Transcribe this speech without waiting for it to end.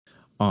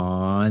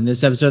On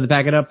this episode of the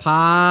Pack It Up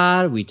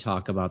Pod, we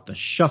talk about the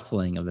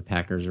shuffling of the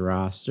Packers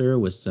roster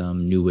with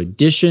some new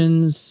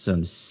additions,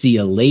 some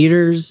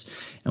see-ya-laters,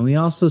 and we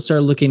also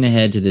start looking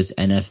ahead to this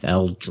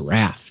NFL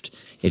draft.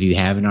 If you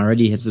haven't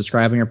already, hit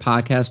subscribe on your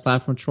podcast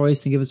platform of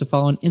choice and give us a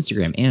follow on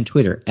Instagram and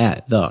Twitter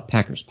at The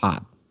Packers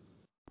Pod.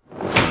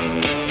 High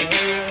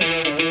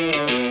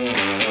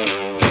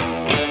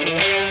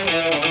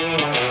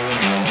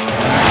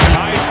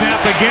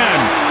snap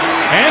again.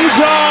 End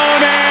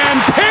zone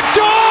and picked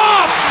off!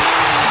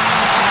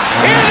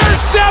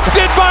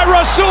 Intercepted by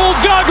Rasul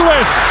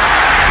Douglas.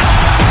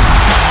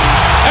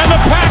 And the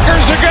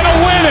Packers are going to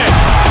win it.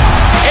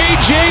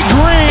 A.J.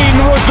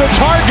 Green was the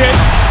target,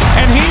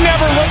 and he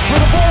never looked for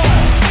the ball.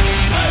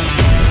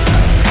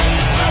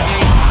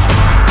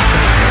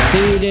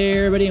 Hey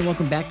there, everybody, and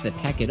welcome back to the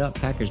Pack It Up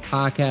Packers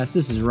podcast.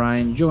 This is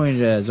Ryan,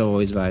 joined as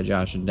always by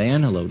Josh and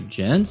Dan. Hello,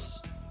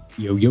 gents.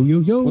 Yo, yo, yo,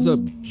 yo. What's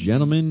up,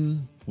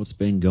 gentlemen? What's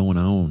been going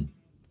on?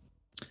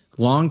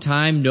 Long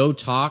time no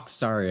talk.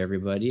 Sorry,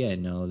 everybody. I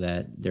know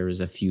that there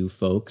was a few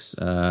folks,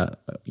 trying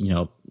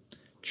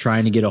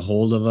to get a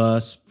hold of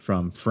us,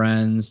 from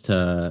friends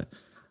to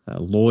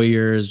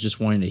lawyers just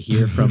wanting to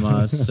hear from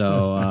us.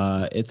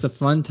 So it's a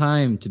fun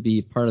time to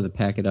be part of the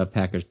Pack It Up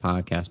Packers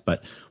podcast.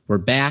 But we're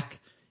back.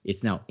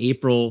 It's now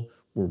April.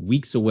 We're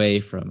weeks away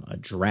from a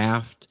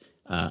draft.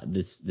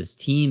 This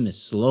team is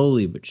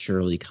slowly but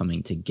surely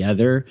coming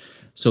together.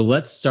 So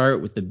let's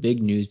start with the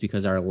big news,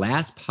 because our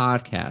last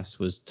podcast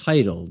was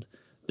titled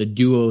 "The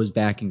Duo is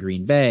Back in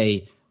Green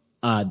Bay."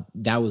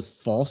 That was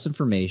false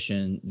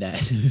information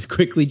that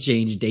quickly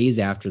changed days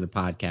after the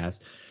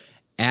podcast.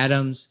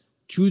 Adams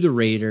to the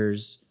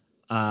Raiders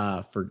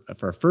for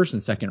a first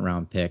and second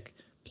round pick,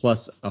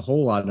 plus a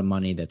whole lot of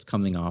money that's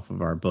coming off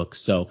of our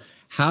books. So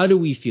how do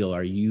we feel?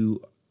 Are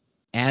you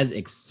as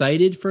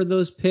excited for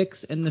those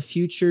picks in the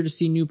future to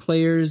see new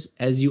players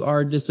as you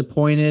are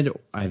disappointed?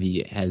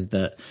 Has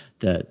the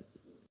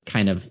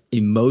kind of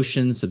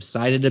emotion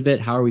subsided a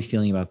bit? How are we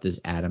feeling about this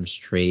Adams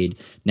trade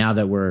now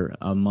that we're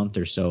a month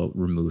or so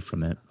removed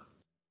from it?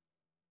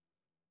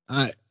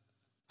 I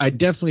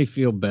definitely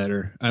feel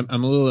better. I'm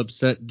a little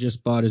upset.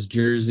 Just bought his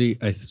jersey.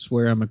 I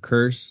swear I'm a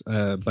curse.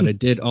 But I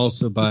did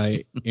also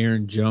buy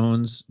Aaron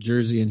Jones'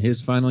 jersey in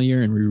his final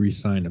year, and we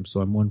re-signed him. So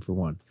I'm 1 for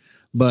 1.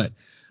 But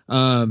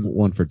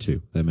 1 for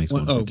 2. That makes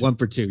 1 for 2. 1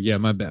 for 2. Yeah,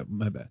 my bad.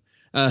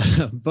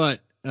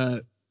 But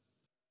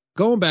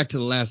going back to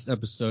the last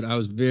episode, I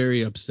was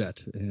very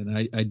upset,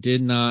 and I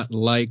did not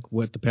like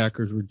what the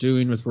Packers were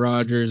doing with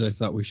Rodgers. I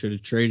thought we should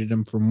have traded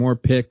him for more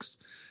picks.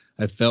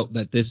 I felt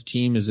that this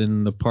team is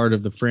in the part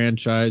of the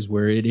franchise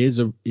where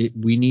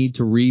we need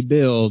to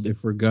rebuild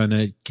if we're going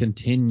to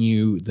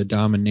continue the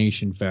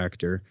domination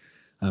factor,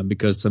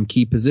 because some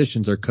key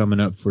positions are coming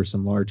up for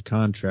some large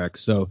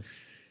contracts. So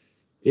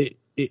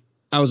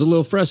I was a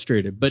little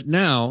frustrated, but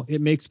now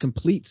it makes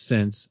complete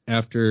sense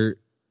after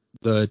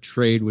the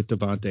trade with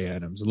Davante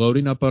Adams,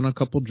 loading up on a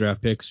couple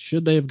draft picks.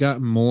 Should they have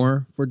gotten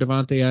more for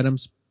Davante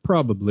Adams?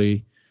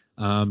 Probably.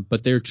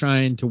 But they're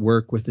trying to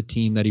work with the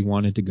team that he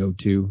wanted to go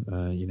to.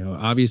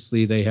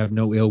 Obviously they have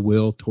no ill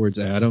will towards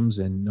Adams,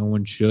 and no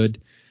one should.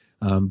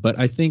 But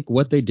I think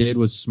what they did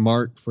was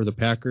smart for the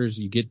Packers.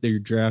 You get their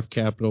draft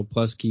capital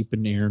plus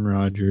keeping Aaron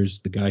Rodgers,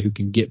 the guy who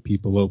can get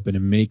people open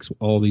and makes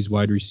all these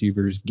wide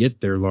receivers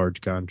get their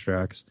large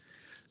contracts.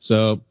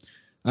 So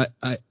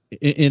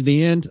in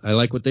the end, I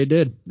like what they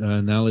did.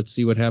 Now let's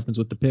see what happens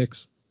with the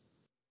picks.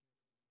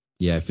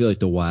 Yeah, I feel like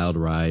the wild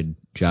ride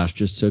Josh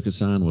just took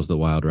us on was the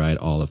wild ride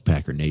all of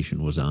Packer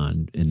Nation was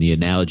on. And the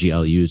analogy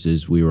I'll use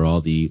is we were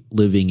all the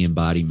living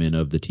embodiment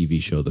of the TV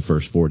show The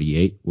First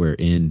 48, where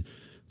in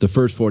the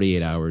first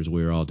 48 hours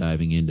we were all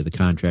diving into the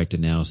contract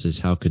analysis.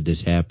 How could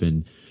this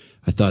happen?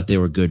 I thought they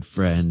were good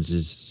friends.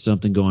 Is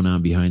something going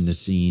on behind the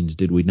scenes?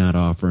 Did we not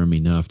offer him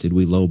enough? Did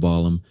we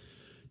lowball him?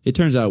 It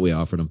turns out we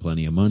offered him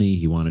plenty of money.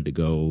 He wanted to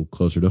go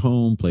closer to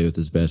home, play with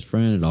his best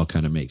friend. It all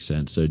kind of makes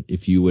sense. So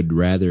if you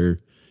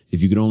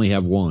could only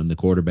have one, the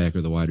quarterback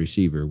or the wide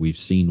receiver, we've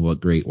seen what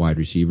great wide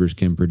receivers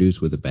can produce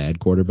with a bad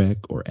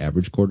quarterback or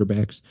average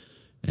quarterbacks.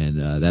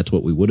 And that's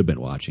what we would have been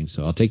watching.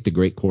 So I'll take the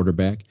great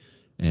quarterback.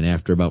 And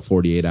after about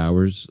 48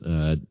 hours,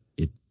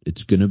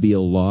 it's going to be a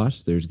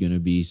loss. There's going to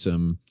be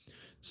some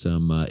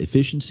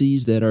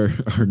efficiencies that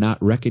are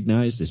not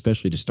recognized,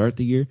 especially to start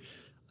the year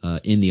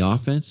in the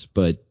offense.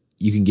 But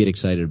you can get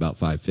excited about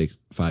five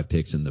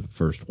picks in the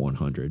first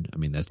 100. I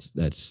mean,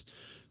 that's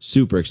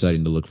super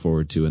exciting to look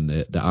forward to, and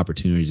the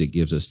opportunities it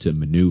gives us to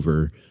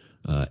maneuver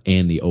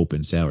and the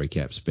open salary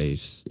cap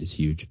space is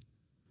huge.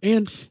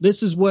 And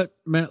this is what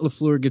Matt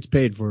LaFleur gets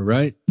paid for,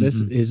 right?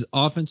 This is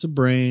offensive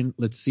brain.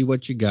 Let's see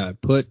what you got.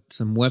 Put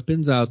some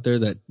weapons out there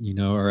that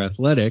are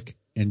athletic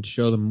and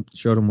show them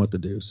what to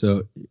do.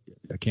 So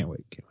I can't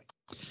wait.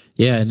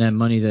 Yeah, and that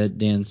money that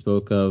Dan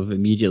spoke of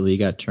immediately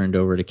got turned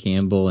over to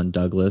Campbell and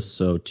Douglas,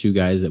 so two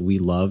guys that we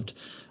loved.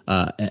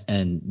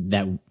 And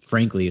that,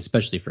 frankly,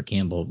 especially for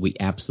Campbell, we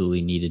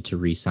absolutely needed to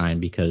re-sign,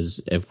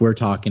 because if we're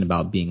talking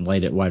about being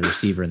light at wide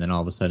receiver and then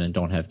all of a sudden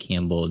don't have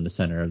Campbell in the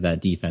center of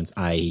that defense,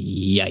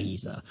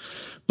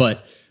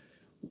 But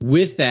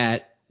With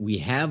that, we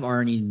have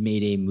already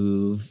made a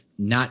move,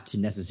 not to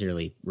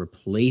necessarily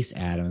replace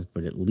Adams,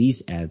 but at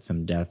least add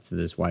some depth to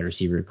this wide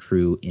receiver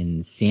crew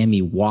in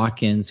Sammy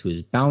Watkins, who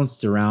has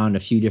bounced around a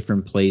few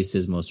different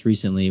places, most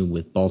recently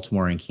with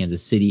Baltimore and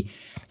Kansas City.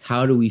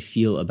 How do we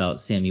feel about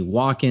Sammy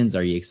Watkins?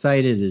 Are you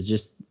excited? Is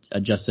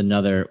just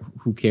another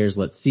who cares?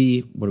 Let's see.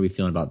 What are we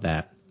feeling about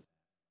that?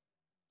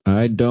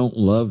 I don't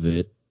love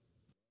it.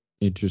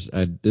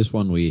 This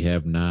one we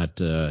have not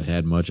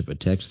had much of a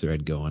text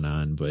thread going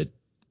on, but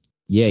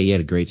yeah, he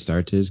had a great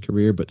start to his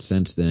career, but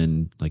since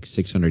then, like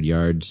 600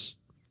 yards,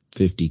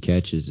 50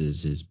 catches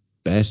is his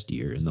best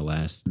year in the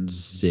last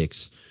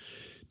 6.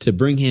 To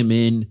bring him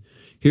in,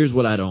 here's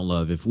what I don't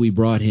love. If we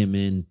brought him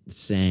in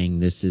saying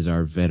this is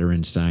our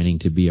veteran signing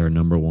to be our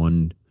number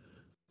one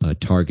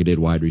targeted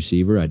wide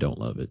receiver, I don't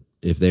love it.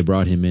 If they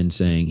brought him in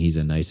saying he's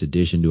a nice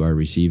addition to our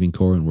receiving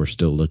core and we're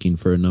still looking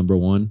for a number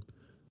one,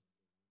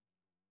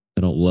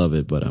 I don't love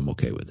it, but I'm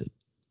okay with it.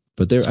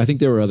 But I think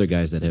there were other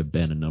guys that have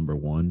been a number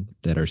one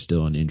that are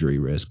still on injury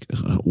risk.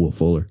 Will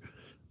Fuller,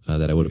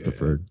 that I would have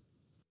preferred.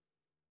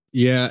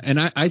 Yeah, and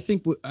I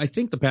think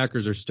the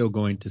Packers are still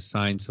going to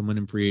sign someone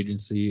in free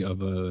agency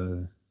of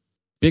a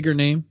bigger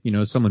name,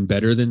 someone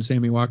better than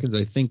Sammy Watkins.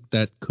 I think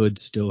that could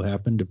still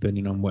happen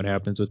depending on what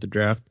happens with the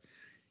draft.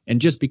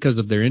 And just because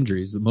of their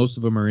injuries, most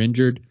of them are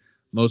injured.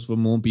 Most of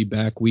them won't be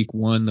back week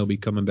 1. They'll be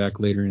coming back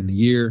later in the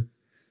year.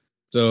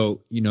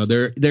 So,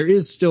 there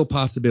is still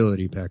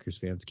possibility, Packers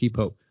fans. Keep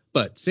hope.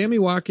 But Sammy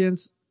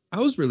Watkins, I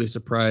was really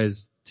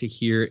surprised to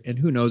hear, and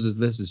who knows if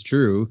this is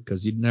true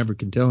because you never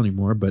can tell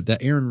anymore, but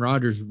that Aaron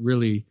Rodgers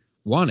really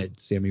wanted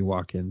Sammy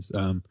Watkins.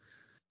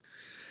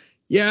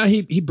 Yeah,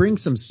 he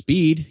brings some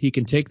speed. He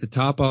can take the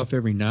top off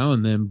every now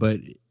and then,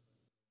 but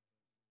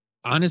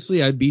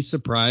honestly, I'd be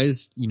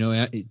surprised,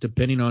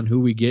 depending on who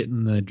we get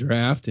in the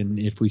draft and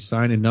if we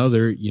sign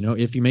another,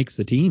 if he makes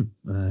the team.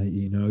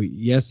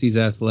 Yes, he's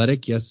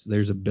athletic. Yes,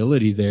 there's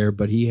ability there,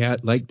 but he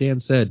had, like Dan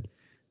said,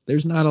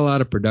 there's not a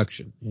lot of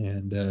production,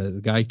 and the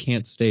guy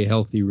can't stay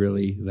healthy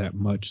really that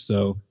much.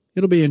 So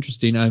it'll be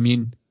interesting. I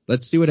mean,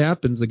 let's see what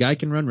happens. The guy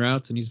can run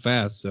routes and he's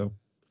fast, so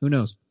who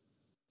knows?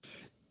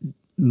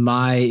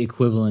 My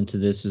equivalent to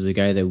this is a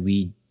guy that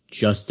we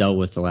just dealt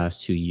with the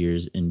last 2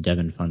 years in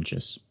Devin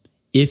Funchess.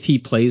 If he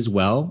plays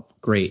well,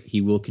 great.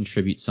 He will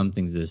contribute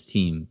something to this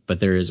team, but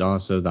there is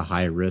also the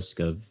high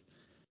risk of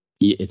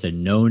it's a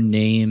known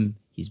name.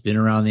 He's been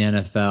around the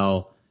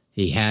NFL.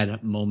 He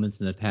had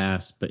moments in the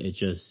past, but he's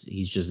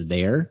just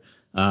there.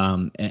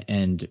 But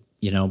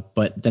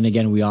then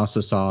again, we also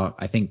saw,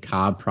 I think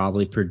Cobb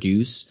probably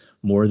produce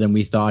more than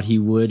we thought he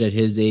would at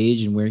his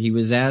age and where he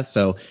was at.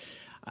 So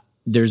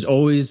there's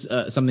always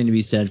something to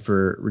be said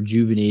for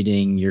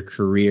rejuvenating your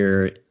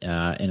career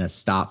in a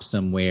stop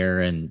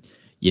somewhere. And,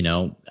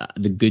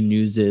 the good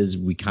news is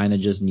we kind of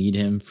just need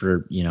him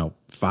for,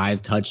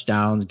 5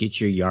 touchdowns, get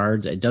your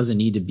yards. It doesn't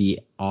need to be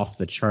off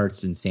the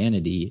charts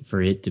insanity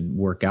for it to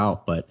work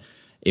out, but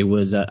it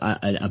was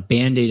a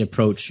Band-Aid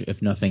approach,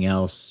 if nothing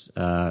else,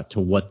 to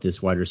what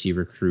this wide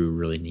receiver crew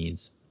really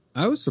needs.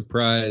 I was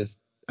surprised.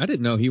 I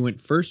didn't know he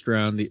went first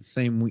round the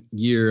same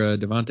year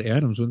Devontae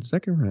Adams went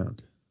second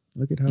round.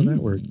 Look at how that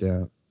worked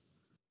out.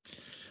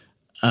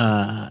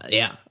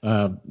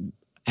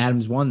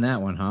 Adams won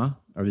that one, huh?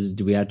 Or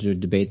do we have to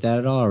debate that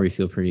at all, or we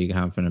feel pretty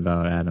confident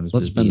about Adams?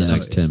 Let's spend the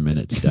next 10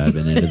 minutes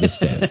diving into the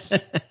stats.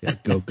 Yeah,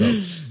 go.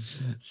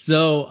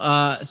 So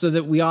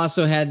that we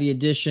also had the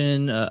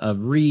addition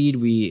of Reed.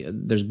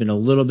 There's been a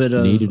little bit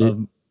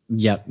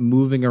of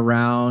moving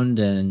around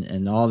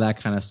and all that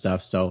kind of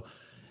stuff. So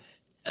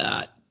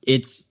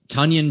it's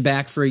Tonyan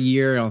back for a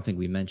year. I don't think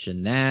we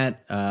mentioned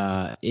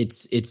that.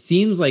 It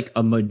seems like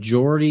a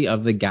majority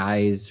of the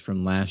guys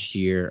from last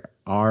year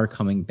are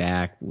coming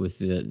back, with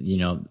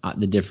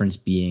the difference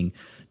being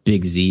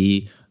Big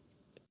Z.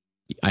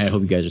 I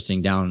hope you guys are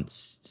staying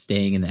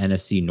in the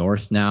NFC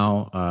North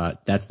now.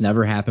 That's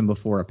never happened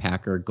before. A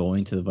Packer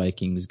going to the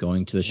Vikings,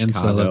 going to the Chicago.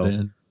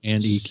 Sullivan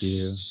and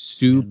EQ.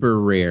 Super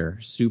rare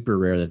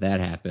that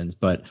happens.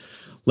 But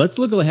let's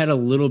look ahead a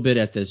little bit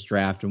at this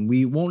draft, and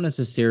we won't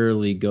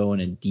necessarily go in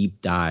a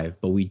deep dive,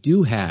 but we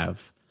do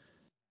have,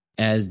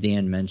 as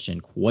Dan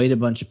mentioned, quite a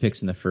bunch of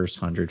picks in the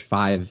first 100,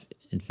 5,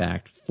 in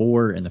fact,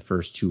 4 in the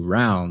first 2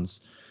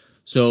 rounds.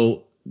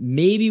 So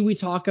maybe we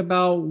talk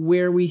about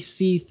where we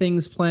see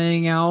things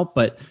playing out,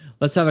 but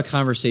let's have a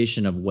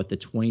conversation of what the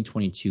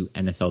 2022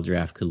 NFL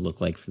draft could look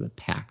like for the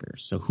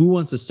Packers. So who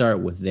wants to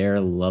start with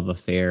their love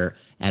affair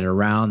at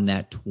around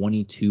that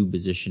 22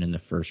 position in the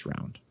first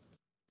round?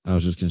 I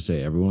was just going to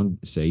say, everyone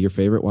say your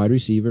favorite wide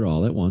receiver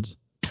all at once.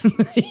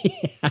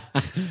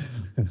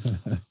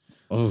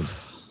 Oh,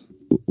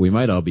 we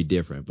might all be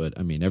different, but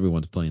I mean,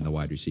 everyone's playing the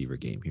wide receiver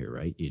game here,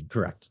 right? You'd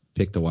correct.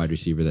 Pick the wide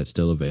receiver that's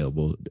still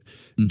available.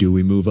 Mm-hmm. Do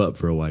we move up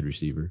for a wide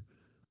receiver?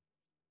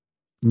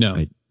 No.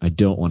 I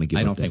don't want to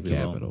give up that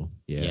capital.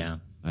 Yeah.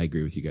 I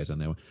agree with you guys on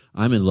that one.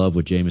 I'm in love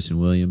with Jameson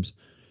Williams.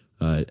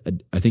 I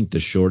think the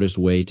shortest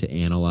way to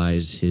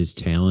analyze his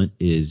talent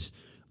is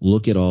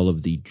look at all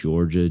of the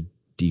Georgia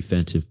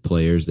defensive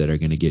players that are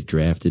going to get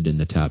drafted in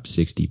the top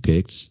 60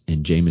 picks,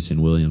 and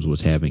Jameson Williams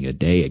was having a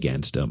day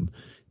against him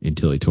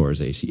until he tore his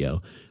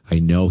ACL. I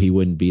know he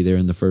wouldn't be there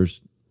in the first,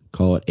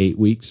 call it 8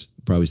 weeks,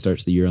 probably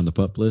starts the year on the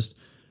PUP list.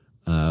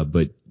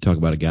 But talk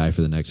about a guy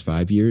for the next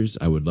 5 years,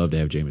 I would love to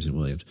have Jameson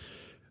Williams.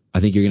 I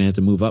think you're going to have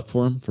to move up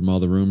for him from all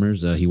the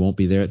rumors. He won't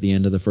be there at the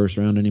end of the first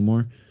round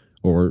anymore,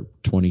 or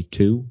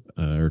 22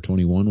 or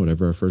 21,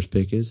 whatever our first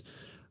pick is.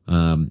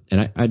 And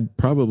I'd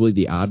probably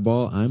the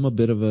oddball. I'm a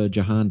bit of a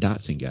Jahan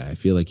Dotson guy. I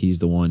feel like he's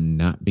the one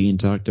not being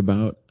talked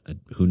about.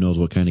 Who knows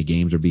what kind of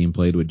games are being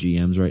played with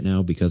GMs right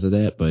now because of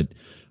that, but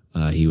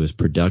he was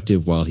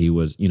productive while he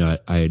was,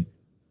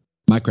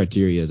 my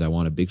criteria is I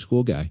want a big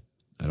school guy.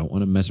 I don't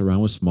want to mess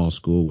around with small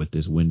school with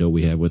this window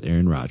we have with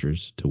Aaron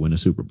Rodgers to win a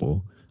Super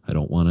Bowl. I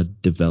don't want a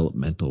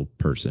developmental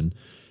person.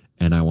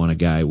 And I want a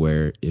guy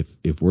where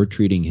if we're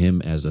treating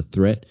him as a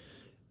threat,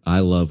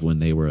 I love when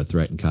they were a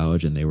threat in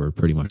college and they were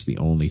pretty much the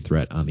only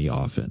threat on the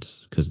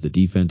offense because the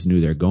defense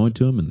knew they're going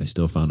to him and they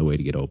still found a way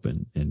to get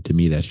open. And to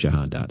me, that's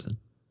Jahan Dotson.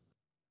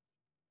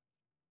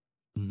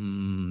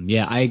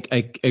 Yeah,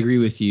 I agree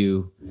with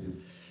you.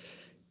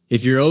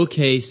 If you're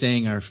okay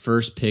saying our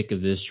first pick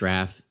of this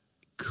draft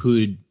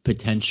could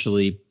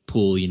potentially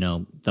pull,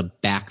 the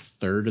back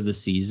third of the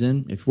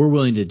season, if we're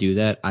willing to do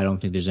that, I don't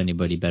think there's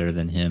anybody better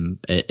than him.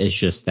 It's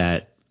just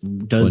that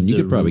you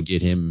could probably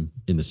get him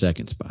in the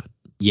second spot.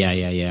 Yeah.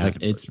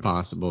 It's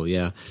possible.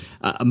 Yeah.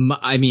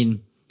 I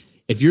mean,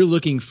 if you're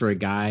looking for a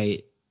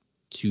guy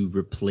to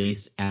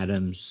replace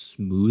Adam's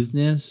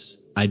smoothness,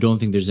 I don't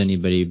think there's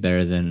anybody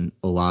better than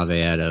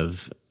Olave out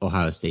of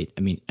Ohio State.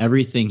 I mean,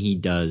 everything he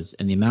does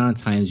and the amount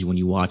of times when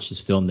you watch his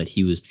film that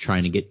he was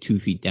trying to get 2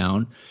 feet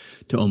down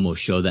to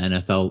almost show the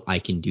NFL, I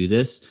can do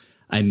this.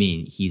 I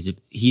mean,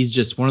 he's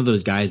just one of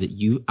those guys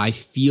that I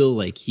feel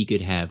like he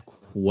could have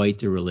quite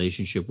the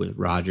relationship with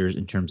Rodgers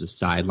in terms of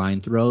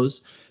sideline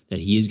throws, that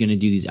he is going to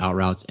do these out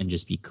routes and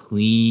just be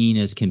clean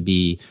as can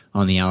be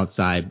on the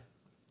outside.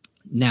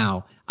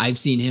 Now, I've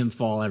seen him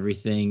fall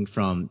everything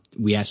from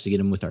we actually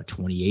get him with our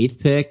 28th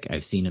pick.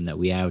 I've seen him that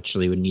we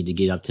actually would need to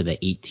get up to the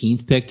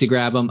 18th pick to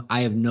grab him.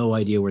 I have no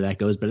idea where that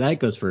goes, but that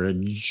goes for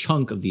a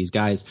chunk of these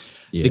guys.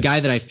 Yes. The guy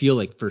that I feel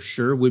like for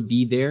sure would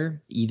be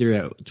there either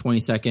at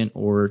 22nd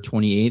or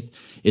 28th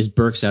is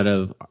Burks out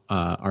of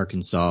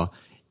Arkansas.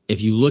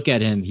 If you look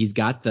at him, he's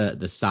got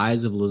the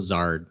size of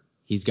Lazard.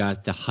 He's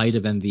got the height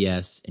of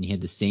MVS, and he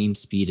had the same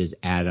speed as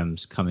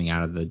Adams coming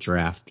out of the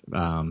draft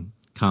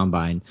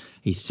combine.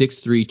 He's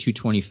 6'3",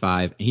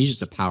 225, and he's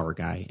just a power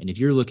guy. And if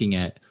you're looking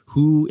at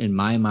who, in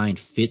my mind,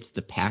 fits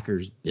the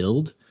Packers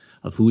build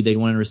of who they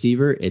want a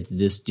receiver, it's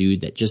this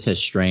dude that just has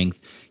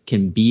strength,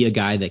 can be a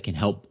guy that can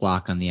help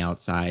block on the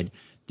outside,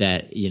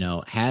 that,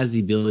 has the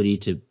ability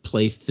to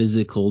play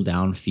physical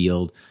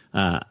downfield.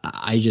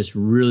 I just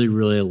really,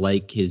 really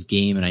like his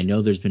game, and I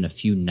know there's been a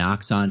few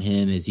knocks on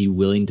him. Is he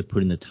willing to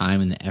put in the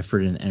time and the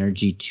effort and the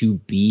energy to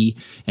be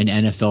an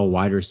NFL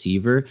wide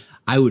receiver?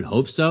 I would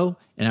hope so,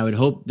 and I would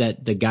hope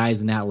that the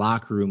guys in that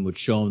locker room would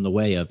show him the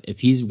way of if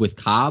he's with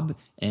Cobb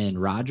and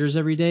Rodgers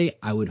every day,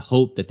 I would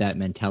hope that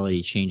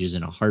mentality changes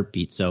in a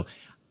heartbeat. So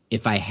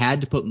if I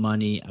had to put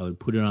money, I would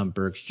put it on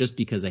Burks just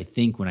because I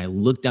think when I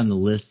look down the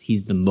list,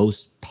 he's the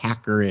most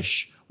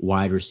Packer-ish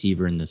wide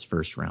receiver in this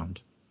first round.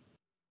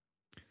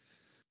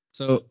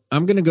 So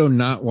I'm going to go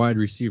not wide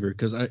receiver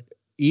because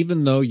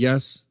even though,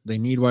 yes, they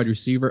need wide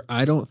receiver,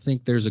 I don't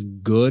think there's a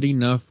good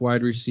enough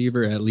wide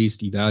receiver, at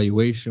least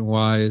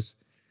evaluation-wise,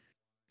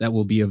 that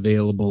will be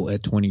available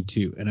at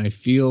 22. And I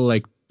feel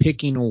like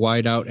picking a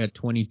wideout at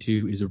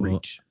 22 is a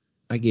reach.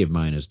 I gave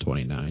mine as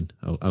 29.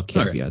 I'll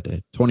caveat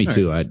that.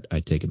 22, right.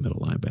 I'd take a middle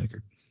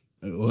linebacker.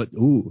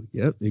 Ooh,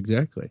 yep,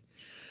 exactly.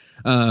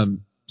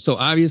 So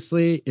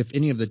obviously, if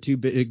any of the two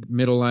big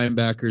middle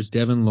linebackers,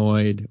 Devin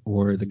Lloyd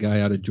or the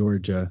guy out of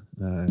Georgia,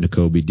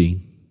 Nakobe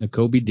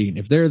Dean,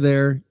 if they're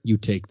there, you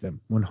take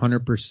them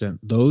 100%.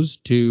 Those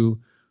two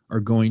are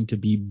going to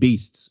be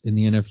beasts in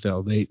the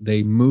NFL.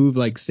 They move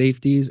like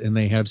safeties and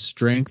they have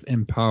strength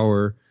and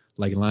power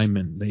like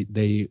linemen.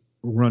 They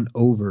run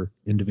over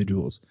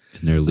individuals.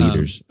 And they're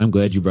leaders. I'm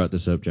glad you brought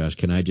this up, Josh.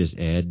 Can I just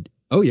add?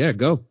 Oh, yeah,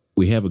 go.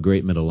 We have a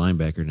great middle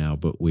linebacker now,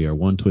 but we are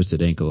one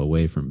twisted ankle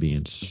away from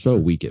being so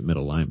weak at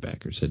middle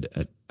linebackers.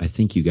 I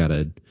think you got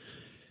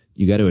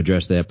to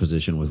address that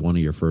position with one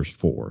of your first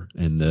four,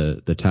 and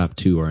the top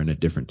two are in a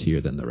different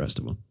tier than the rest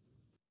of them.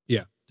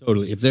 Yeah,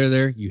 totally. If they're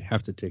there, you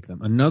have to take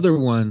them. Another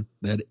one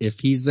that if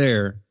he's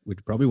there,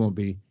 which probably won't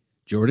be,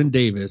 Jordan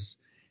Davis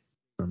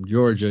from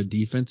Georgia,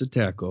 defensive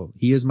tackle.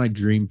 He is my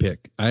dream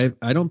pick. I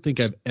don't think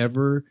I've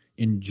ever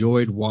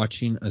enjoyed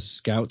watching a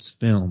scout's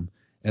film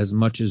as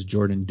much as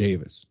Jordan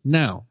Davis.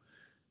 Now,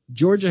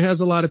 Georgia has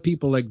a lot of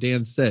people, like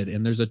Dan said,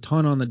 and there's a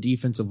ton on the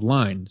defensive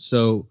line.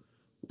 So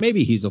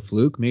maybe he's a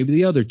fluke. Maybe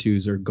the other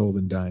twos are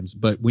golden dimes.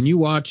 But when you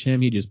watch him,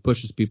 he just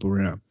pushes people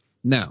around.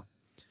 Now,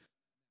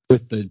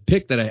 with the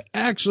pick that I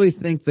actually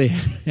think they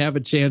have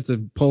a chance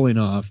of pulling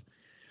off,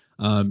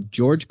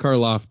 George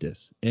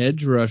Karlaftis,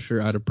 edge rusher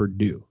out of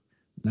Purdue.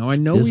 Now, I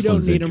know we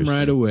don't need him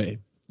right away.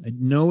 I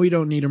know we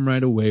don't need him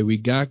right away. We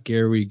got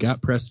Gary, we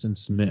got Preston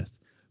Smith,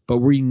 but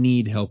we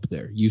need help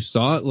there. You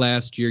saw it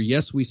last year.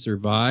 Yes, we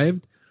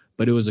survived,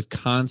 but it was a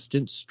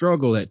constant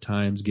struggle at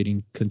times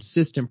getting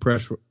consistent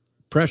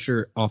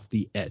pressure off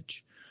the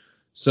edge.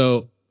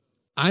 So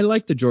I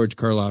like the George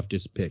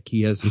Karlaftis pick.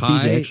 He has high.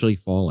 He's actually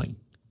falling.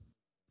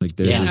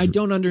 I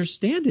don't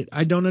understand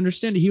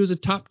it. He was a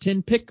top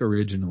 10 pick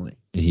originally.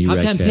 Top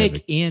 10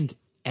 pick, and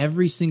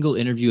every single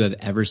interview I've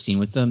ever seen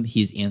with him,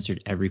 he's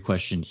answered every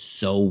question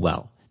so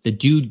well. The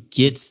dude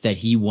gets that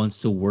he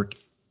wants to work.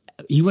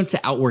 He wants to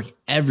outwork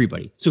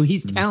everybody. So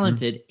he's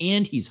talented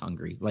and he's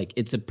hungry. Like,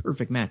 it's a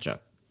perfect matchup.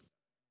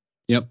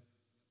 Yep.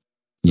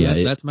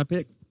 Yeah, that's my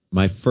pick.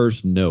 My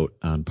first note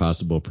on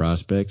possible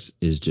prospects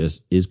is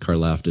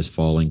Karlaftis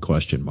falling ?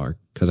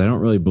 Because I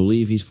don't really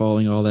believe he's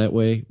falling all that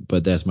way,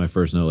 but that's my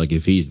first note. Like,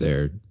 if he's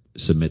there,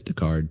 submit the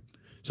card.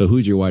 So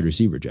who's your wide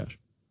receiver, Josh?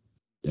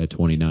 At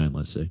 29,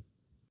 let's say.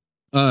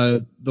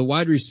 The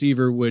wide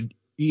receiver would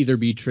either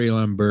be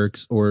Treylon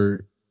Burks,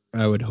 or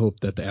I would hope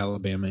that the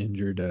Alabama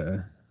injured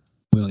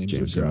Williams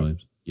would drop.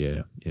 Williams.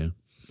 Yeah.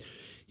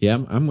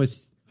 I'm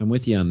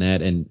with you on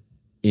that. And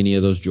any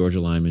of those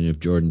Georgia linemen, if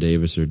Jordan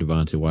Davis or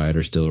Devontae Wyatt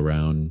are still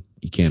around,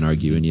 you can't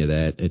argue any of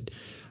that.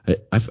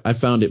 I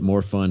found it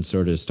more fun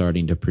sort of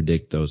starting to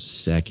predict those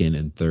second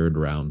and third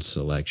round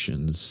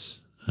selections.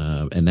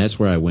 And that's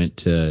where I went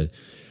to,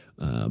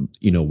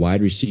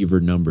 wide receiver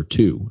number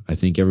 2. I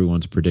think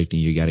everyone's predicting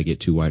you got to get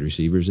 2 wide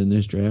receivers in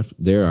this draft.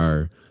 There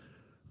are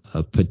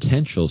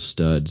potential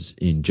studs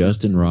in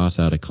Justin Ross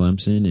out of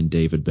Clemson and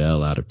David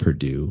Bell out of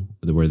Purdue,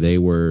 where they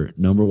were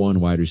number 1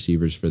 wide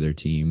receivers for their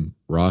team.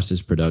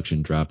 Ross's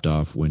production dropped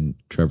off when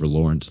Trevor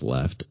Lawrence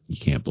left. You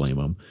can't blame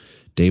him.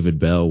 David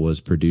Bell was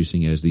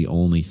producing as the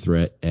only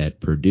threat at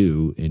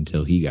Purdue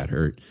until he got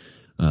hurt.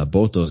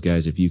 Both those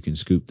guys, if you can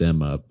scoop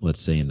them up, let's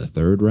say in the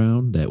 3rd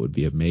round, that would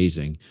be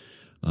amazing.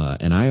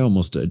 And I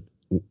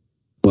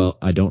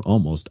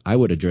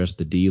would address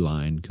the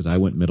D-line because I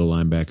went middle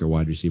linebacker,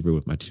 wide receiver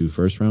with my 2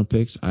 first-round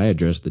picks. I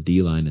addressed the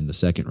D-line in the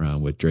 2nd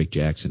round with Drake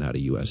Jackson out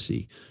of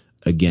USC.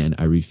 Again,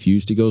 I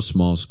refuse to go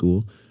small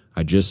school.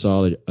 I just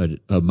saw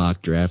a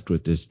mock draft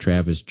with this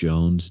Travis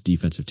Jones,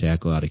 defensive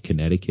tackle out of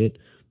Connecticut.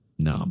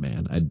 No,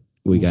 man.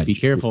 Be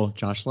careful.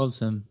 Josh loves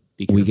him.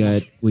 We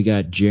got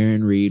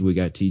Jaron Reed, we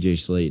got TJ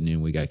Slayton,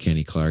 and we got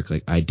Kenny Clark.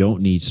 Like, I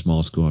don't need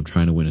small school. I'm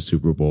trying to win a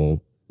Super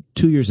Bowl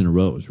 2 years in a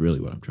row is really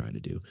what I'm trying to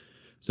do.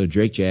 So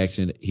Drake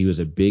Jackson, he was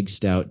a big,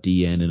 stout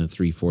DN in a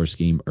 3-4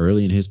 scheme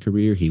early in his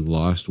career. He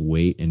lost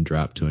weight and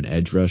dropped to an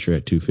edge rusher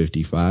at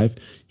 255.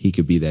 He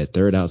could be that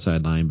 3rd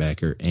outside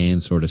linebacker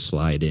and sort of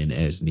slide in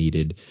as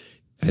needed.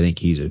 I think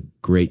he's a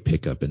great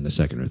pickup in the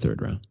 2nd or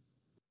 3rd round.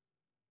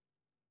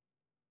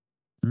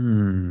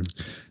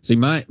 See,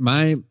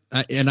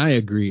 and I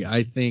agree.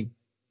 I think,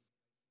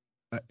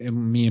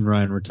 and me and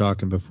Ryan were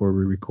talking before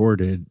we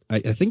recorded,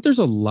 I think there's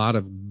a lot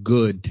of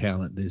good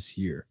talent this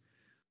year.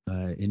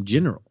 In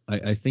general,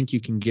 I think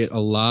you can get a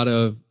lot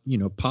of,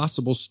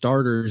 possible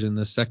starters in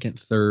the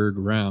 2nd, 3rd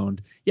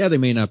round. Yeah, they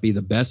may not be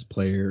the best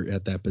player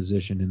at that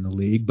position in the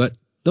league, but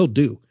they'll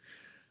do.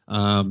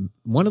 One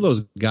of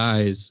those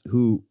guys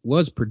who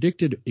was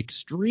predicted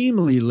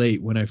extremely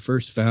late when I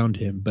first found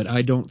him, but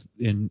I don't,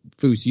 and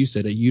Foose, you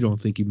said it, you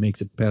don't think he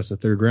makes it past the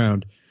 3rd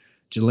round.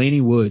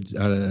 Jelani Woods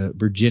out of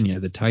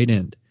Virginia, the tight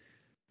end.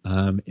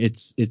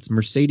 It's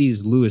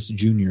Mercedes Lewis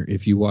Jr.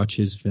 if you watch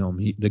his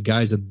film. The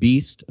guy's a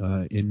beast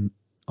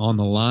on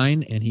the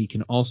line, and he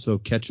can also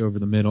catch over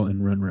the middle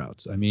and run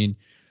routes. I mean,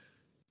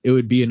 it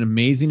would be an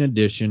amazing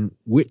addition.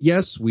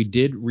 Yes, we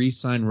did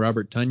re-sign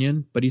Robert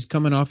Tonyan, but he's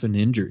coming off an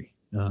injury.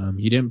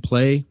 He didn't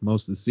play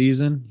most of the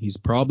season. He's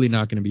probably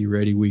not going to be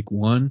ready week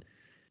 1,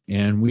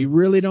 and we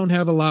really don't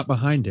have a lot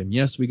behind him.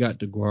 Yes, we got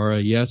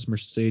DeGuara. Yes,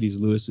 Mercedes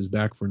Lewis is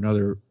back for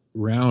another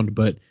round,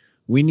 but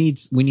we need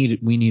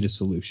a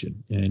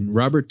solution. And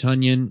Robert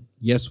Tonyan,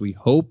 yes, we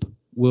hope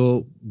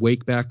will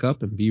wake back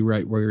up and be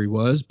right where he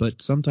was,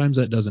 but sometimes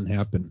that doesn't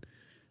happen.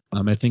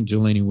 I think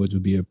Jelani Woods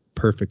would be a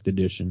perfect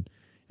addition.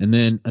 And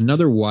then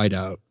another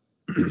wideout,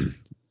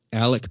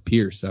 Alec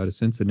Pierce out of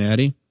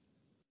Cincinnati.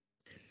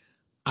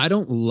 I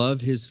don't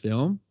love his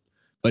film,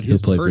 but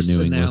his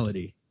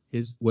personality,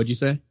 what'd you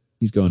say?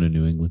 He's going to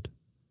New England.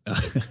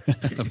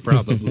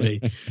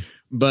 Probably.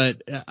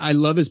 But I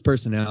love his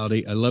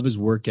personality. I love his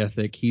work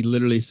ethic. He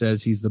literally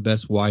says he's the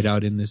best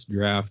wideout in this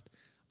draft.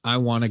 I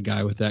want a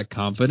guy with that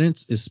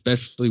confidence,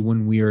 especially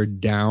when we are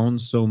down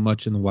so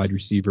much in the wide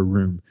receiver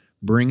room.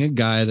 Bring a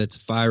guy that's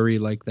fiery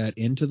like that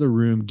into the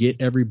room, get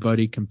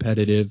everybody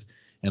competitive,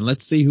 and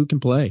let's see who can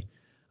play.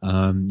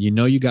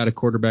 You got a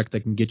quarterback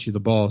that can get you the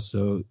ball,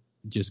 so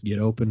just get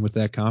open with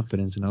that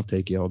confidence, and I'll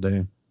take you all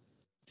day.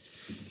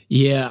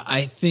 Yeah,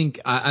 I think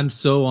I'm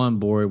so on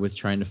board with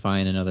trying to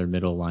find another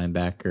middle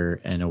linebacker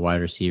and a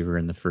wide receiver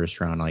in the first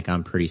round. Like,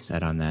 I'm pretty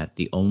set on that.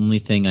 The only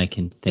thing I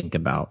can think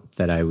about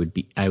that I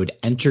would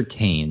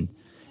entertain,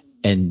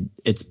 and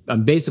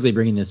I'm basically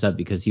bringing this up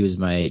because he was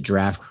my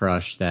draft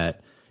crush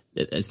that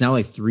it's now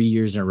like 3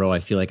 years in a row. I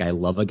feel like I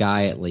love a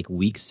guy at like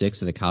week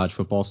 6 of the college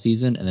football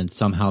season, and then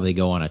somehow they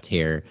go on a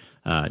tear.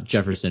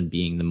 Jefferson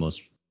being the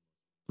most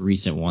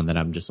recent one that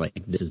I'm just like,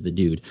 this is the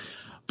dude.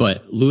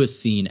 But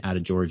Lewis Cine out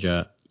of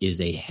Georgia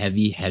is a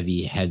heavy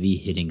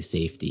hitting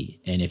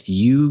safety. And if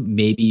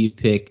you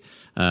pick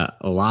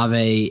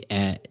Olave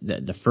at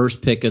the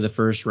first pick of the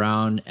first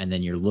round, and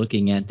then you're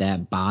looking at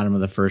that bottom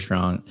of the first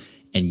round,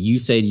 and you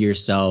say to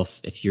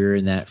yourself, if you're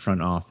in that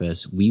front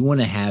office, we want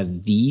to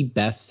have the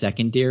best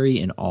secondary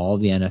in all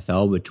of the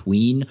NFL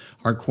between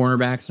our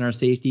cornerbacks and our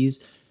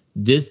safeties,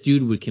 this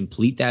dude would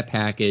complete that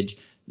package.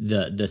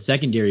 The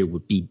secondary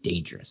would be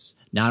dangerous,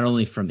 not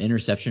only from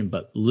interception,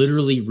 but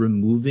literally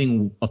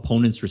removing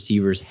opponents'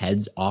 receivers'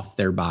 heads off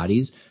their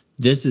bodies.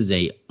 This is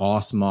a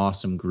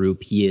awesome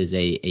group. He is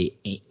a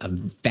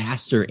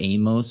faster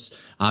Amos.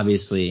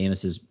 Obviously,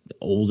 Amos is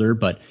older,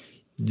 but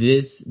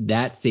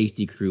that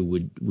safety crew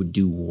would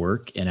do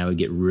work, and I would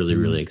get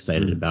really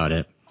excited about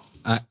it.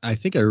 I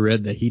think I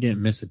read that he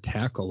didn't miss a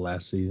tackle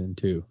last season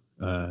too.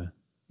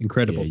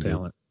 Incredible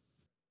talent.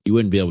 You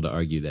wouldn't be able to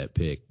argue that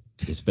pick,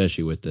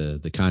 especially with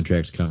the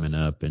contracts coming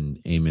up, and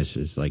Amos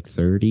is like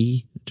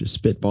 30,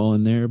 just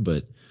spitballing there.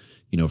 But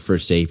for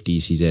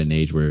safeties, he's at an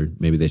age where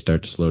maybe they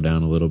start to slow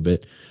down a little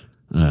bit.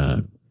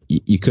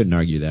 You couldn't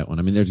argue that one.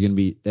 I mean,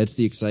 that's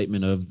the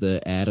excitement of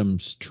the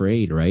Adams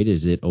trade, right?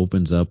 Is it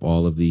opens up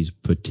all of these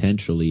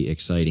potentially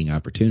exciting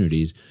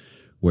opportunities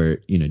where,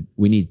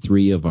 we need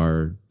 3 of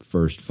our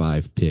first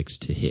 5 picks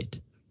to hit.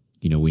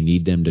 We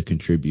need them to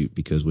contribute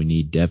because we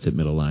need depth at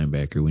middle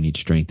linebacker. We need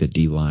strength at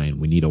D-line.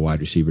 We need a wide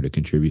receiver to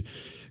contribute.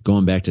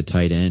 Going back to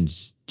tight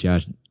ends,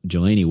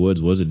 Jelani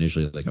Woods was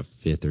initially like a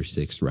 5th or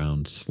 6th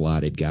round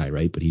slotted guy,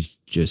 right? But he's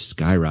just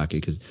skyrocketed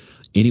because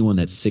anyone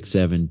that's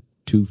 6'7",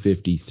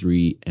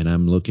 253, and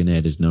I'm looking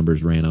at his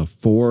numbers, ran a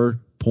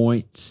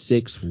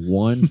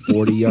 4.61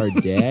 40-yard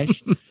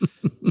dash.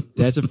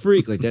 That's a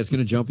freak. Like, that's going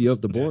to jump you up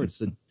the board.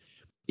 So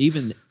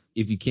even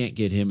if you can't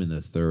get him in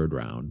the 3rd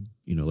round,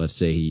 let's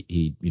say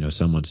he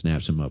someone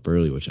snaps him up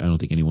early, which I don't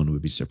think anyone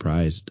would be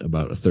surprised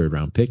about a 3rd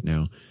round pick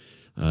now.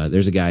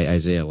 There's a guy,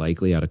 Isaiah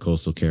Likely, out of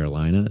Coastal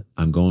Carolina.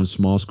 I'm going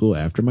small school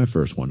after my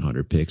first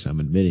 100 picks. I'm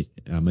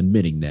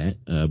admitting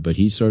that. But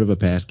he's sort of a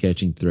pass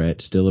catching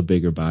threat, still a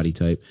bigger body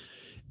type.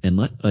 And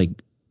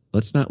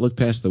let's not look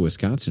past the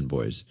Wisconsin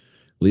boys.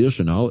 Leo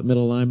Chenal at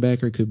middle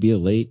linebacker could be a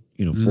late,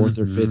 4th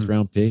or 5th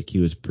round pick. He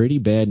was pretty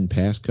bad in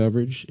pass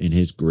coverage. In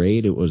his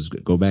grade, it was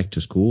go back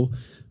to school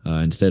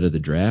instead of the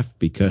draft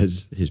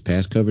because his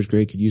pass coverage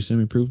grade could use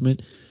some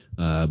improvement.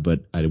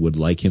 But I would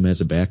like him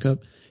as a backup.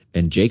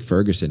 And Jake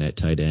Ferguson at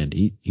tight end,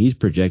 he's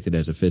projected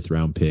as a 5th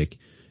round pick.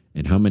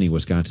 And how many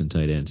Wisconsin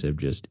tight ends have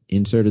just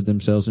inserted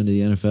themselves into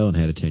the NFL and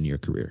had a 10-year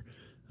career?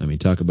 I mean,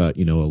 talk about,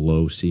 a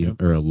low ceiling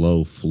or a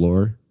low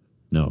floor.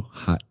 No,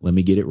 let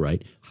me get it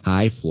right.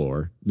 High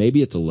floor.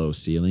 Maybe it's a low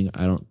ceiling.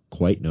 I don't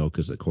quite know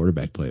because the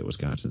quarterback play at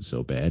Wisconsin's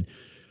so bad.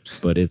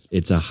 But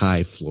it's a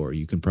high floor.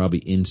 You can probably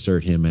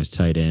insert him as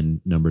tight end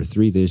number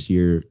 3 this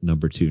year,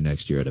 number 2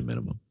 next year at a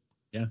minimum.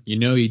 Yeah,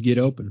 he'd get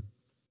open.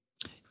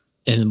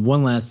 And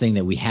one last thing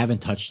that we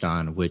haven't touched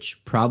on,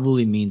 which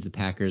probably means the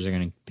Packers are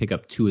going to pick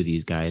up 2 of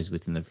these guys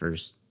within the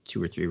first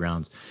 2 or 3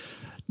 rounds.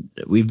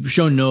 We've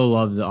shown no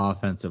love to the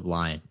offensive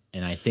line.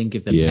 And I think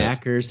if the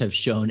Packers have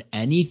shown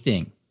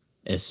anything,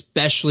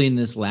 especially in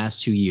this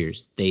last 2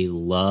 years, they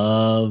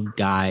love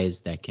guys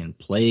that can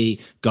play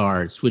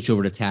guard, switch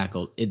over to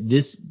tackle.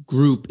 This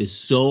group is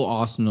so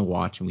awesome to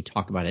watch, and we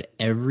talk about it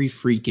every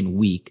freaking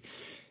week,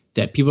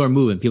 that people are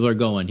moving, people are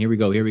going, here we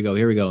go.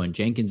 And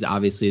Jenkins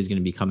obviously is going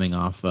to be coming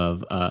off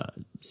of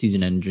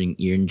season-ending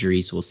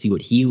injury, so we'll see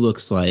what he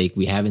looks like.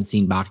 We haven't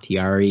seen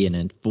Bakhtiari in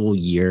a full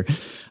year.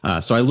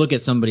 So I look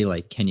at somebody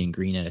like Kenyon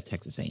Green at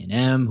Texas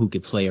A&M who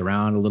could play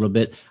around a little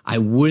bit. I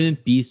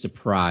wouldn't be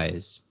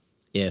surprised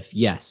if,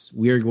 yes,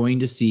 we are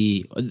going to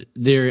see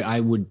there. I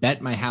would bet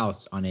my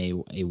house on a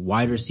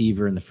wide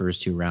receiver in the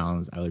first 2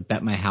 rounds. I would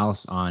bet my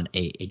house on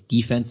a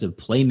defensive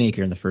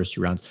playmaker in the first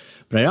 2 rounds.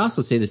 But I'd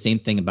also say the same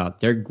thing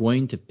about they're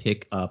going to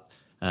pick up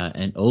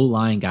an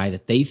O-line guy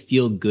that they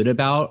feel good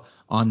about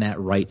on that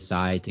right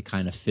side to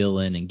kind of fill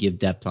in and give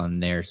depth on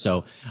there.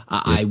 So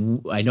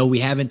I know we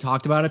haven't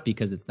talked about it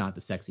because it's not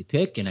the sexy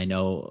pick, and I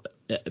know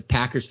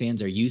Packers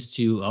fans are used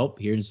to,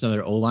 here's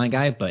another O-line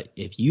guy. But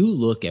if you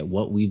look at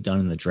what we've done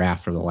in the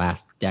draft for the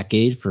last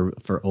decade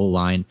for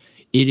O-line,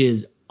 it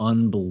is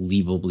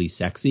unbelievably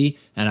sexy,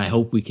 and I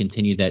hope we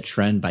continue that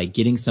trend by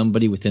getting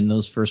somebody within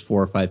those first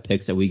 4 or 5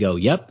 picks that we go,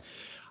 yep,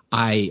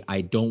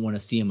 I don't want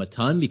to see him a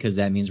ton because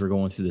that means we're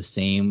going through the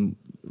same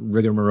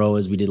rigmarole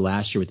as we did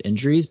last year with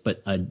injuries,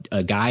 but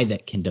a guy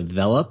that can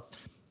develop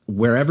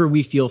wherever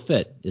we feel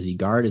fit. Is he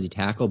guard? Is he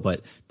tackle?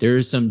 But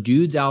there's some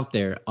dudes out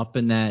there up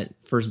in that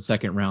 1st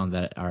and 2nd round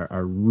that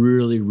are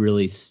really,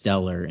 really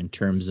stellar in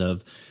terms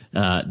of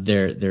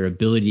their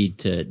ability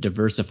to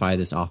diversify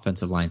this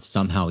offensive line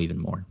somehow even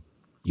more.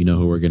 You know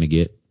who we're going to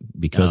get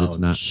because it's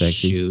not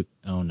sexy? Shoot.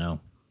 Oh, no.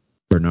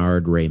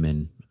 Bernard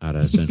Raymond out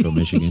of Central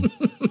Michigan.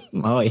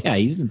 Oh, yeah,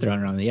 he's been thrown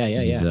around. Yeah.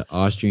 He's an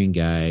Austrian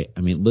guy.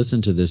 I mean,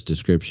 listen to this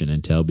description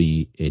and tell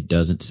me it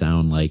doesn't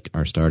sound like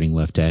our starting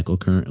left tackle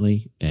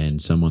currently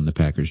and someone the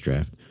Packers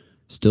draft.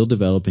 Still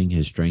developing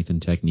his strength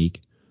and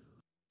technique.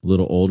 A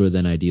little older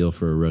than ideal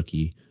for a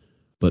rookie,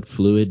 but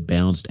fluid,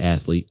 balanced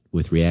athlete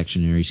with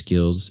reactionary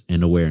skills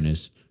and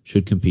awareness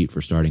should compete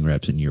for starting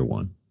reps in year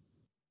one.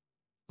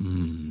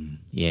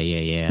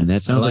 Yeah. And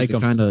that sounds like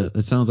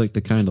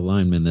the kind of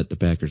lineman that the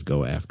Packers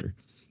go after.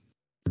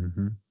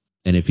 Mm-hmm.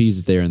 And if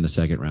he's there in the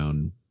second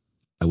round,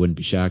 I wouldn't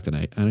be shocked, and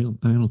I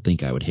don't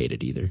think I would hate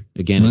it either.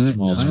 Again, it's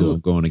small school.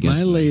 I'm going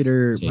against my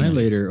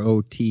later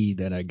OT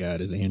that I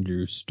got is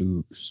Andrew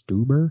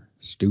Stuber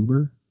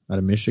out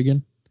of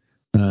Michigan.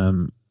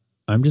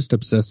 I'm just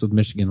obsessed with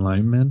Michigan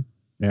linemen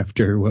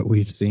after what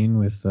we've seen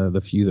with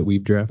the few that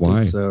we've drafted.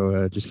 Why?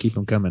 So just keep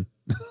them coming.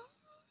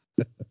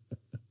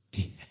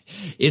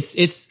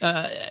 It's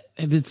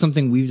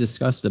something we've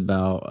discussed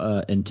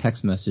about in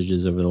text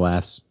messages over the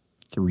last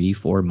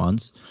 3-4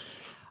 months.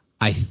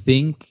 I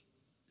think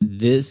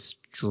this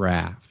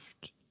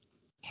draft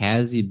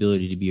has the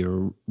ability to be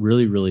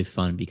really, really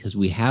fun because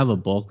we have a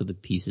bulk of the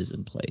pieces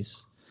in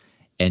place.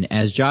 And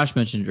as Josh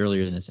mentioned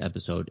earlier in this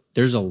episode,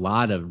 there's a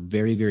lot of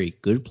very, very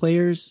good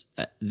players.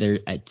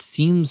 It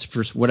seems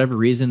for whatever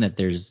reason that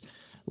there's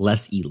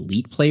less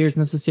elite players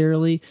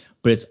necessarily,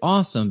 but it's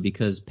awesome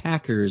because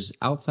Packers,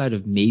 outside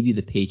of maybe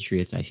the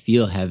Patriots, I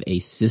feel have a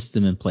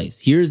system in place.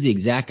 Here's the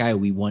exact guy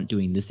we want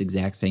doing this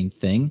exact same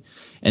thing.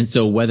 And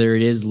so whether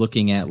it is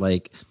looking at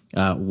like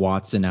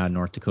Watson out of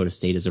North Dakota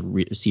State as a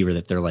receiver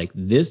that they're like,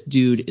 this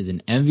dude is an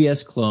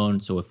MVS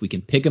clone. So if we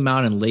can pick him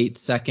out in late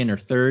second or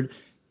third,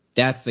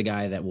 that's the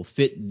guy that will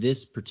fit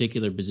this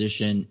particular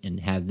position and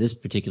have this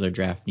particular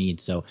draft need.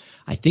 So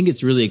I think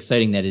it's really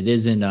exciting that it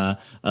isn't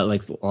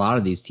like a lot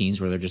of these teams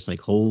where they're just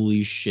like,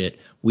 holy shit,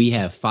 we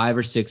have 5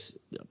 or 6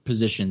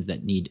 positions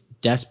that need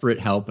desperate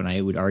help. And I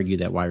would argue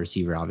that wide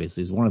receiver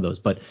obviously is one of those.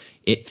 But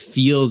it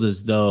feels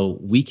as though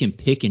we can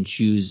pick and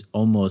choose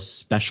almost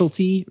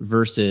specialty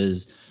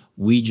versus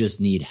we just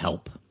need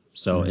help.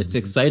 So it's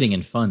exciting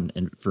and fun.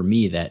 And for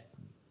me, that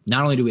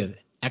not only do we have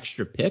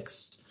extra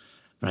picks,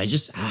 but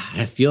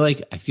I feel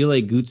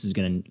like Goots is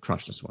going to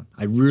crush this one.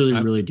 I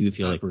really do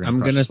feel like we're going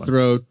to crush this one. I'm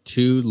going to throw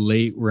 2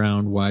 late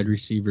round wide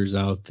receivers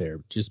out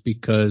there just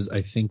because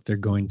I think they're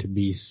going to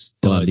be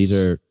studs. These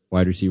are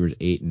wide receivers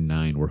 8 and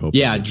 9. We're hoping.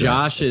 Yeah,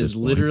 Josh is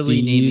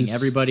literally naming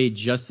everybody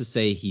just to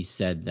say he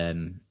said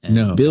them.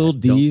 No,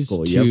 these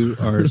 2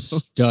 are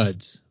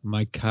studs.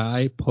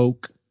 Mekhi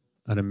Polk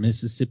out of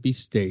Mississippi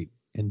State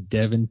and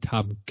Devin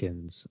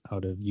Tompkins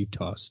out of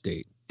Utah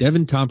State.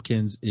 Devin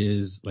Tompkins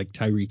is like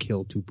Tyreek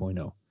Hill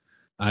 2.0.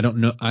 I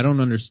don't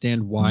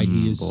understand why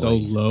he is so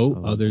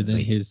low other than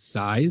his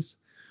size,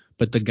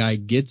 but the guy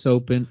gets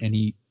open and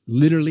he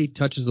literally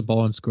touches the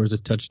ball and scores a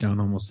touchdown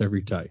almost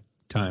every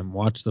time.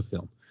 Watch the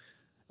film.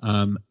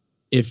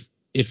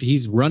 If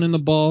he's running the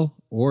ball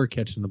or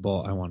catching the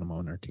ball, I want him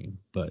on our team,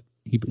 but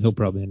he'll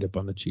probably end up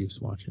on the Chiefs.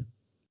 Watch it.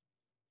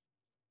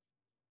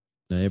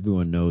 Now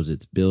everyone knows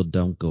it's Bill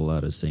Dunkel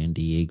out of San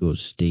Diego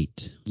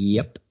State.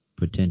 Yep.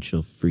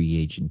 Potential free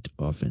agent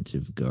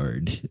offensive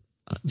guard.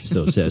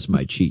 So says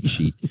my cheat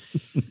sheet.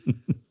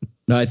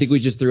 No, I think we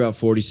just threw out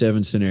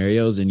 47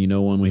 scenarios, and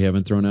one we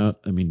haven't thrown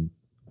out. I mean,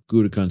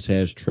 Gutekunst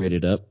has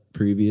traded up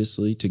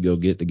previously to go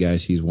get the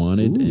guys he's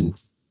wanted,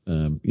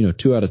 and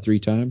 2 out of 3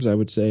 times I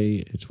would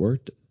say it's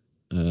worked.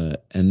 And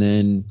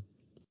then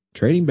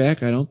trading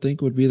back, I don't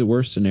think would be the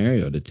worst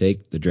scenario to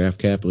take the draft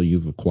capital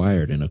you've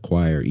acquired and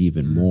acquire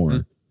even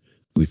more.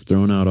 We've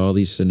thrown out all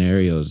these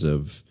scenarios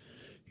of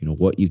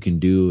what you can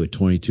do at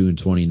 22 and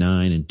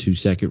 29 and 2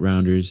 second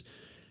rounders.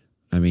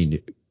 I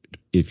mean,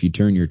 if you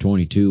turn your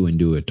 22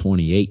 into a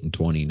 28 and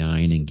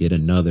 29 and get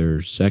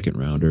another second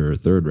rounder or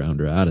third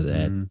rounder out of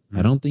that,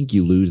 I don't think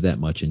you lose that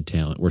much in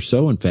talent. We're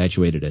so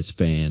infatuated as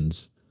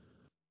fans.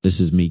 This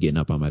is me getting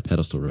up on my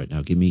pedestal right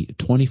now. Give me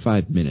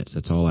 25 minutes.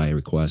 That's all I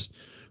request.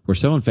 We're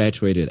so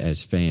infatuated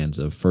as fans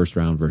of first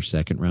round versus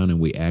second round, and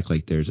we act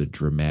like there's a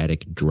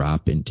dramatic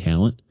drop in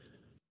talent.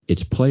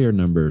 It's player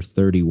number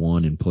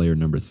 31 and player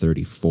number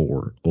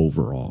 34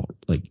 overall.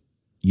 Like,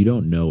 you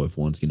don't know if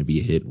one's going to be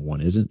a hit and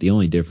one isn't. The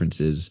only difference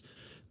is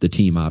the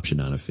team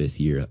option on a 5th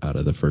year out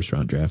of the first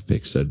round draft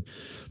picks. So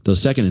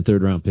those second and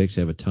third round picks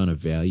have a ton of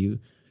value.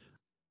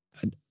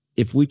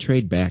 If we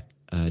trade back,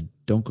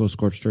 don't go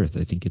scorched earth.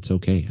 I think it's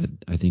okay.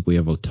 I think we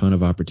have a ton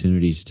of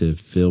opportunities to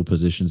fill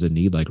positions in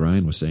need, like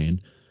Ryan was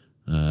saying,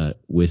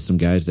 with some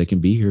guys that can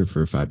be here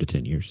for 5 to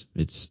 10 years.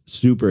 It's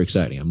super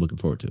exciting. I'm looking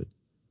forward to it.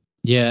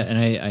 Yeah, and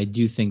I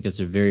do think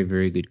that's a very,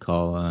 very good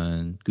call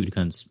on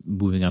Gutekunst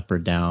moving up or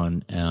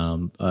down.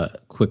 A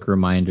quick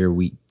reminder,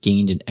 we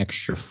gained an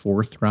extra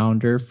 4th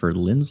rounder for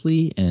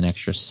Lindsley and an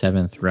extra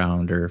 7th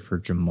rounder for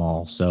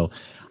Jamal. So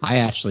I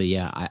actually,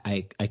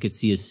 I could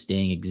see us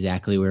staying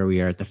exactly where we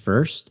are at the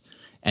first,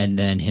 and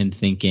then him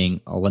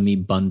thinking, let me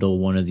bundle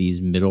one of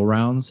these middle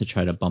rounds to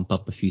try to bump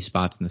up a few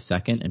spots in the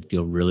second and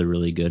feel really,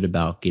 really good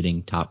about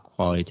getting top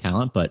quality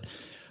talent. But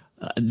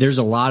there's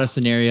a lot of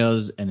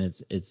scenarios, and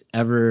it's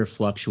ever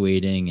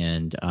fluctuating,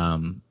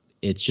 and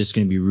it's just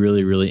going to be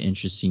really, really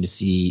interesting to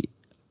see.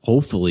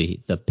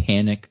 Hopefully, the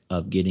panic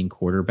of getting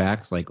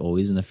quarterbacks like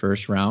always in the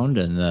first round,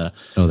 and that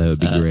would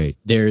be great.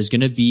 There's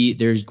going to be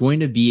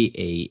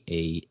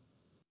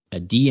a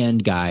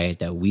D-end guy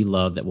that we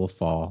love that will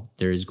fall.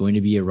 There's going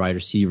to be a wide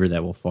receiver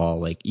that will fall.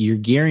 Like, you're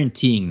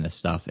guaranteeing this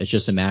stuff. It's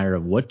just a matter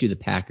of what do the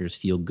Packers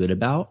feel good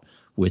about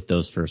with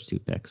those first 2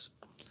 picks.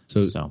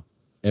 So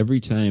every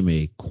time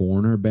a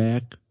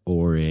cornerback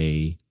or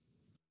a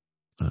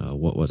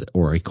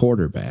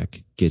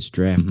quarterback gets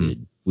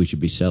drafted, we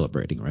should be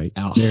celebrating, right?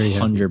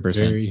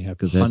 100%.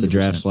 Because that's a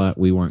draft slot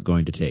we weren't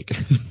going to take.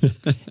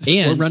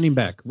 And running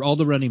back, all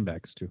the running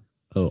backs too.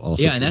 Oh,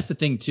 also yeah, true. and that's the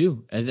thing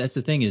too. And that's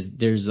the thing is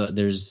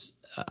there's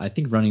I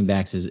think running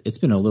backs it's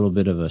been a little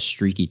bit of a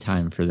streaky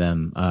time for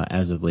them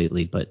as of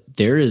lately, but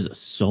there is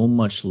so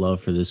much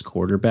love for this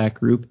quarterback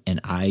group,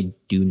 and I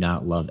do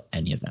not love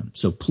any of them.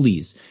 So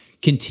please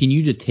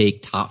continue to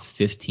take top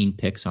 15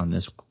 picks on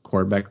this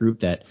quarterback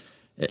group. That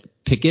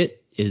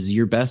Pickett is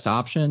your best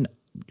option.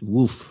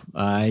 Woof.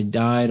 I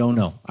don't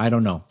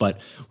know, but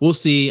we'll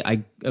see.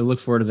 I look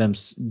forward to them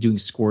doing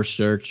scorched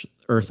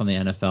earth on the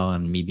NFL,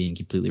 and me being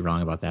completely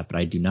wrong about that. But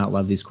I do not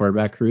love these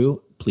quarterback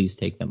crew. Please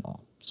take them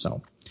all.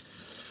 So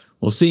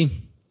we'll see.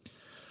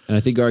 And I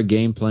think our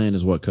game plan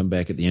is come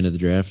back at the end of the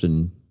draft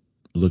and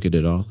look at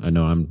it all. I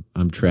know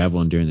I'm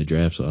traveling during the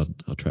draft, so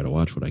I'll try to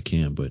watch what I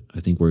can. But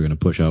I think we're going to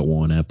push out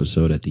one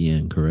episode at the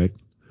end, correct?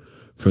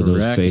 For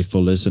those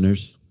faithful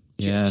listeners.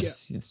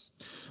 Yes.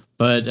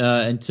 But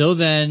until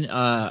then,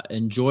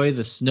 enjoy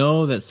the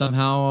snow that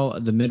somehow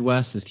the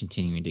Midwest is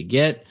continuing to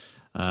get.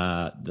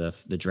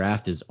 The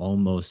draft is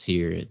almost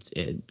here.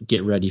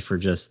 Get ready for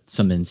just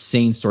some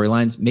insane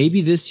storylines.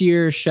 Maybe this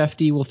year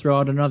Shefty will throw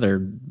out another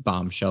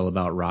bombshell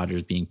about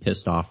Rodgers being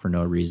pissed off for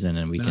no reason,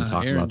 and we can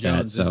talk Aaron about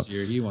Jones that. This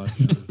year, he wants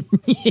to.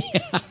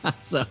 Yeah.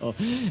 So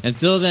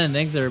until then,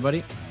 thanks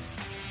everybody.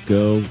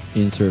 Go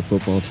insert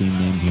football team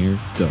name here.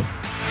 Go.